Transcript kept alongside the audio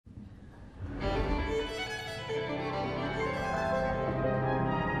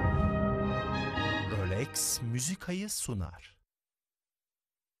X Musica'yı sunar.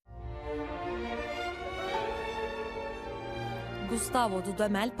 Gustavo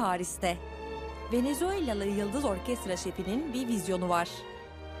Dudamel Paris'te. Venezuelalı yıldız orkestra şefinin bir vizyonu var.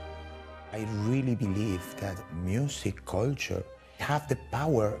 I really believe that music culture have the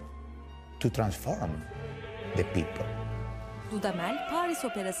power to transform the people. Dudamel, Paris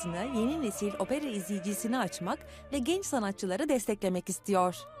Operası'nı yeni nesil opera izleyicisini açmak ve genç sanatçıları desteklemek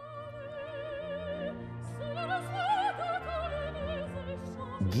istiyor.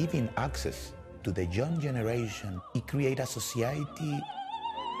 Giving access to the young generation, it creates a society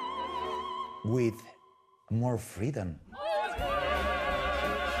with more freedom.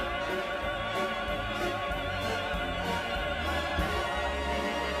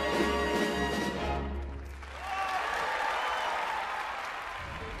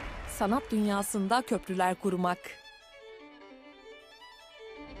 Sanat dünyasında köprüler kurmak.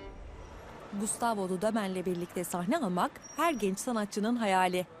 Gustavo Dudamel'le birlikte sahne almak her genç sanatçının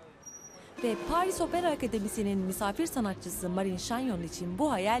hayali. Ve Paris Opera Akademisi'nin misafir sanatçısı Marin Chagnon için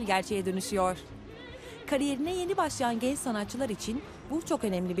bu hayal gerçeğe dönüşüyor. Kariyerine yeni başlayan genç sanatçılar için bu çok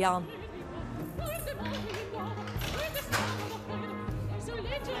önemli bir an.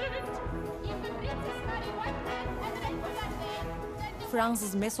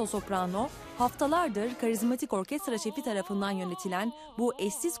 Fransız mezzo-soprano, haftalardır karizmatik orkestra şefi tarafından yönetilen bu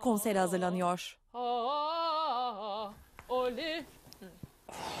eşsiz konsere hazırlanıyor.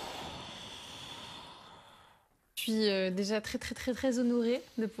 Je suis déjà très honorée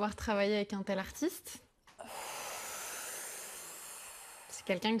de pouvoir travailler avec un tel artiste. C'est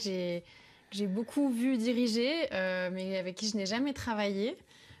quelqu'un que j'ai beaucoup vu diriger, mais avec qui je n'ai jamais travaillé.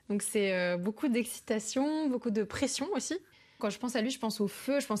 Donc c'est beaucoup d'excitation, beaucoup de pression aussi. Quand je pense à lui, je pense au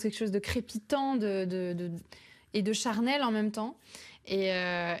feu, je pense à quelque chose de crépitant et de charnel en même temps. Et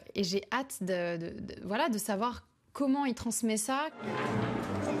j'ai hâte de savoir comment il transmet ça.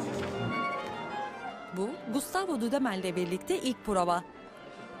 Bu, Gustavo Dudamel'le birlikte ilk prova.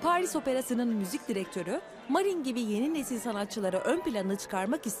 Paris Operası'nın müzik direktörü, Marin gibi yeni nesil sanatçıları ön plana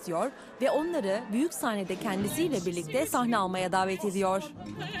çıkarmak istiyor ve onları büyük sahnede kendisiyle birlikte sahne almaya davet ediyor.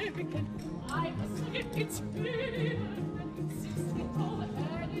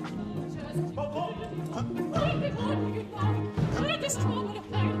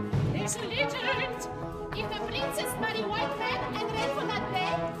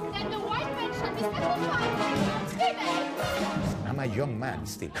 I'm a young man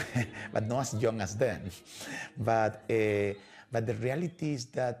still, but not as young as then. But the reality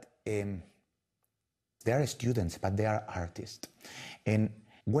is that they are students, but they are artists. And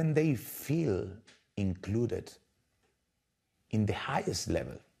when they feel included in the highest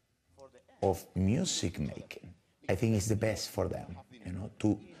level of music making, I think it's the best for them, you know,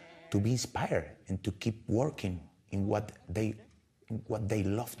 to be inspired and to keep working in what they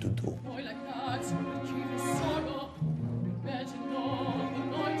love to do.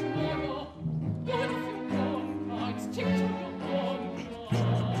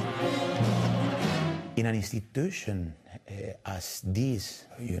 In an institution as this,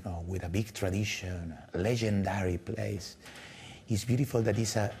 you know, with a big tradition, a legendary place, it's beautiful that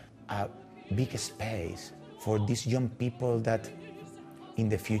it's a big space for these young people that in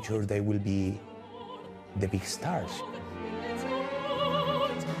the future they will be the big stars.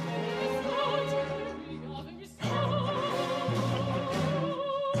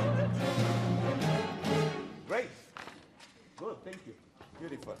 Great. Good, thank you.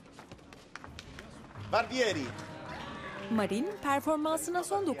 Beautiful. Barbieri. Marin, performansına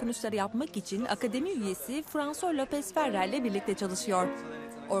son dokunuşları yapmak için akademi üyesi François Lopez Ferrer'le birlikte çalışıyor.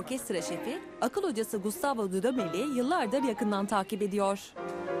 Orkestra şefi, akıl hocası Gustavo Dudamel'i yıllardır yakından takip ediyor.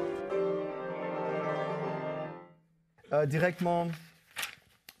 Directement.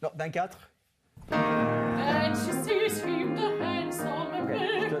 Non, d'un 4.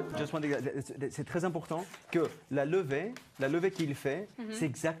 Just one thing, c'est très important que la levée qu'il fait, c'est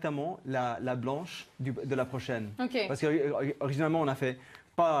exactement la blanche de la prochaine. Okay. Parce qu'originalement on a fait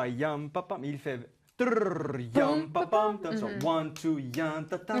pa yam pa pam, il fait trrr yam pa pam. So 1 2 yam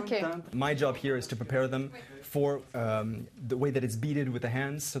ta tam tam. My job here is to prepare them for the way that it's beated with the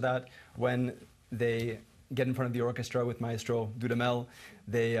hands, so that when they get in front of the orchestra with Maestro Dudamel,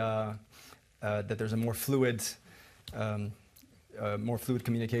 that there's a more fluid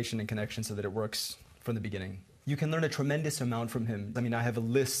communication and connection, so that it works from the beginning. You can learn a tremendous amount from him. I mean, I have a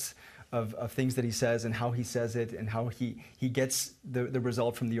list of things that he says and how he says it and how he gets the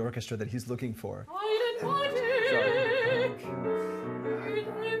result from the orchestra that he's looking for.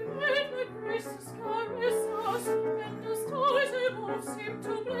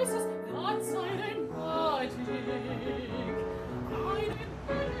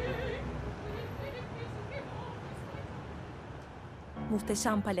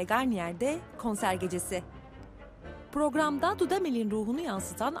 Muhteşem Palegarnier'de konser gecesi. Programda Dudamel'in ruhunu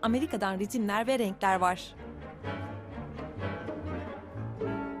yansıtan Amerika'dan ritimler ve renkler var.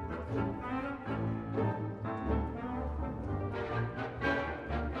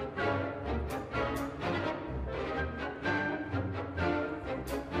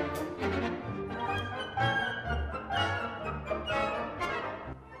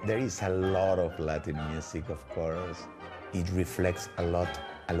 There is a lot of Latin music, of course. It reflects a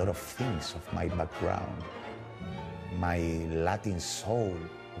lot of things of my background, my Latin soul,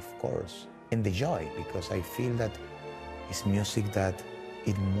 of course, and the joy, because I feel that it's music that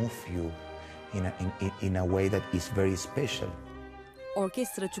it moves you in a way that is very special.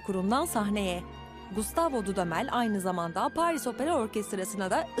 Orkestra çukurundan sahneye. Gustavo Dudamel aynı zamanda Paris Opera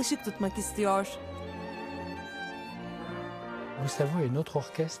Orkestrası'na da ışık tutmak istiyor. Gustavo et notre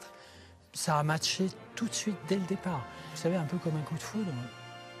orchestre, ça a matché tout de suite dès le départ. Vous savez, un peu comme un coup de foudre.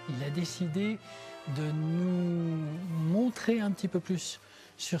 Il a décidé de nous montrer un petit peu plus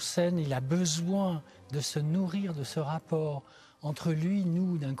sur scène. Il a besoin de se nourrir de ce rapport entre lui,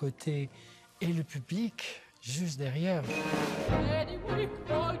 nous d'un côté, et le public juste derrière.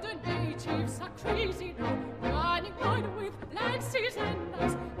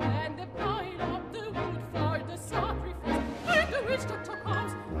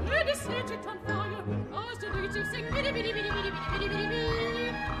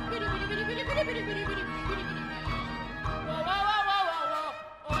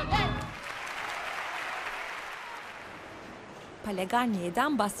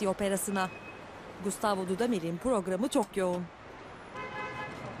 Palegarnier'den Bassi Operası'na. Gustavo Dudamel'in programı çok yoğun.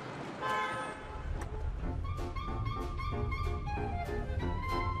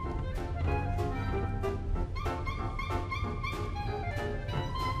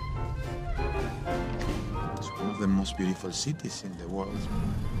 It's one of the most beautiful cities in the world.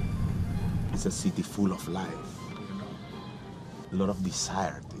 It's a city full of life. A lot of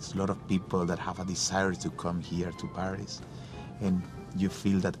desire. There's a lot of people that have a desire to come here to Paris, and you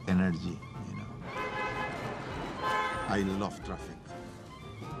feel that energy, you know. I love traffic.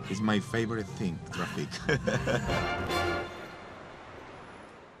 It's my favorite thing, traffic.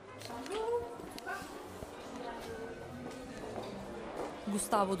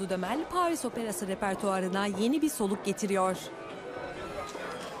 Gustavo Dudamel, Paris Operası repertuarına yeni bir soluk getiriyor.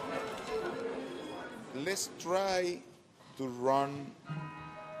 Let's try to run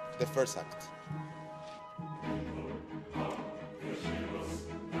the first act.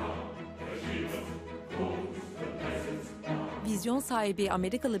 Vizyon sahibi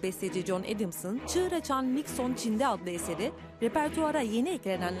Amerikalı besteci John Adams'ın Çığır Açan Nixon Çin'de adlı eseri repertuara yeni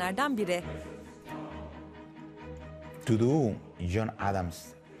eklenenlerden biri. To do John Adams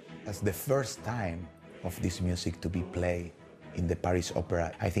as the first time of this music to be played in the Paris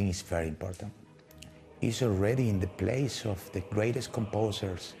Opera, I think is very important. He's already in the place of the greatest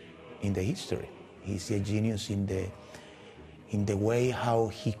composers in the history. He's a genius in the way how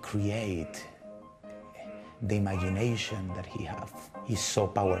he create, the imagination that he have. He's so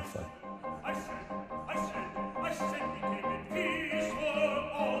powerful.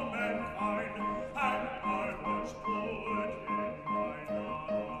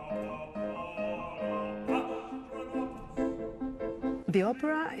 The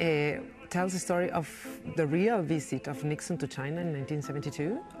opera tells the story of the real visit of Nixon to China in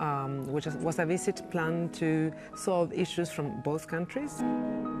 1972, which was a visit planned to solve issues from both countries.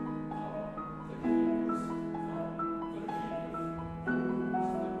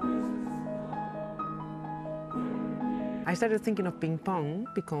 I started thinking of ping pong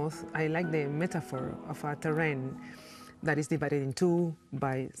because I like the metaphor of a terrain that is divided in two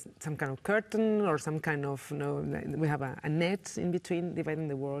by some kind of curtain or some kind of, we have a net in between dividing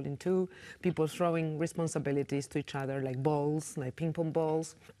the world in two, people throwing responsibilities to each other like balls, like ping pong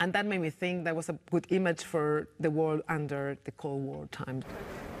balls. And that made me think that was a good image for the world under the Cold War time.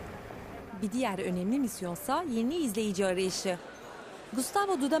 Bir diğer önemli misyonsa yeni izleyici arayışı.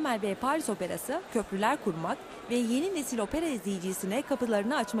 Gustavo Dudamel ve Paris Operası köprüler kurmak ve yeni nesil opera izleyicisine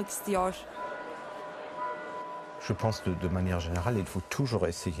kapılarını açmak istiyor. Je pense de manière générale, il faut toujours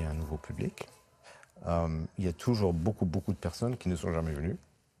essayer un nouveau public. Il y a toujours beaucoup de personnes qui ne sont jamais venues.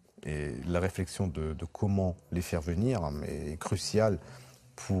 Et la réflexion de comment les faire venir est cruciale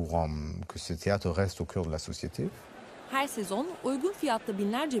pour que ce théâtre reste au cœur de la société. Her sezon uygun fiyatlı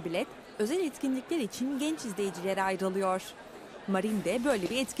binlerce bilet özel etkinlikler için genç izleyicilere ayrılıyor. Marin de böyle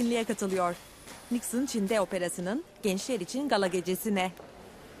bir etkinliğe katılıyor. Nixon Çin'de Operası'nın gençler için gala gecesine.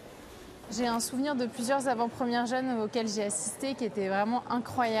 J'ai un souvenir de plusieurs avant-premières jeunes auxquelles j'ai assisté qui étaient vraiment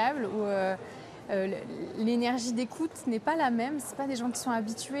incroyables, où l'énergie d'écoute n'est pas la même, c'est pas des gens qui sont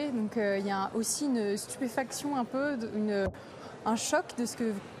habitués, donc il y a aussi une stupéfaction un peu, un choc de ce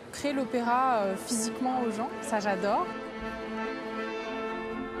que crée l'opéra physiquement aux gens, ça j'adore.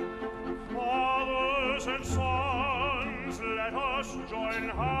 Fathers and sons, let us join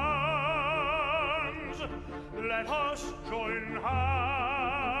hands, let us join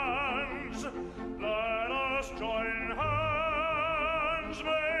hands, let us join hands,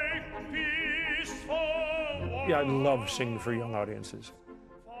 make peace for Yeah, I love singing for young audiences.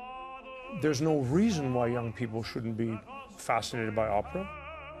 There's no reason why young people shouldn't be fascinated by opera.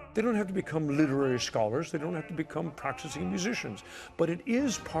 They don't have to become literary scholars, they don't have to become practicing musicians, but it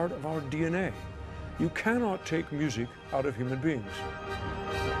is part of our DNA. You cannot take music out of human beings.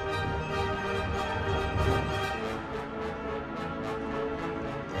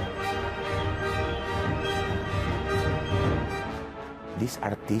 These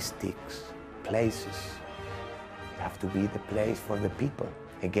artistic places have to be the place for the people.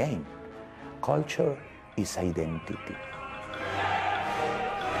 Again, culture is identity.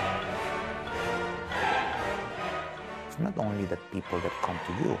 It's not only that people that come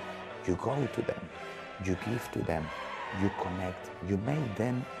to you, you go to them, you give to them, you connect, you make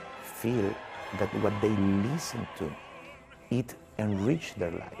them feel that what they listen to, it enrich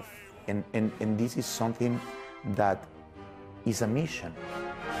their life. And this is something that is a mission.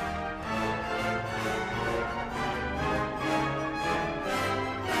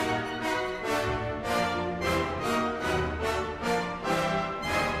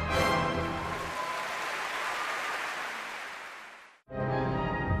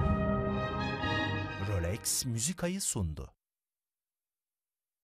 Musica'yı sundu.